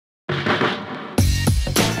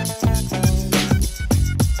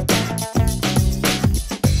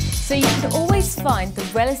So you can always find the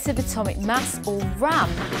relative atomic mass, or RAM,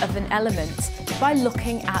 of an element by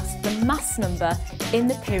looking at the mass number in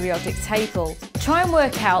the periodic table. Try and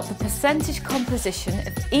work out the percentage composition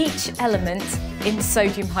of each element in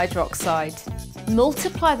sodium hydroxide.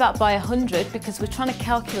 Multiply that by 100 because we're trying to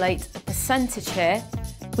calculate a percentage here.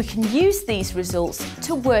 We can use these results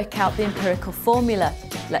to work out the empirical formula.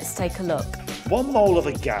 Let's take a look. 1 mole of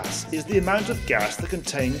a gas is the amount of gas that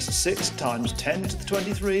contains 6 times 10 to the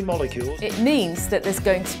 23 molecules. It means that there's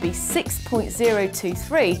going to be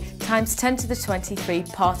 6.023 times 10 to the 23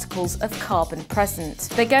 particles of carbon present.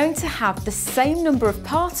 They're going to have the same number of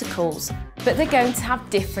particles, but they're going to have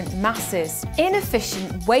different masses.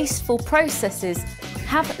 Inefficient, wasteful processes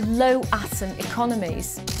have low atom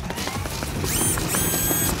economies.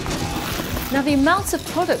 Now, the amount of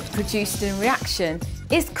product produced in a reaction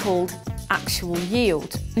is called actual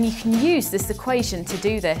yield, and you can use this equation to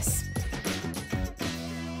do this.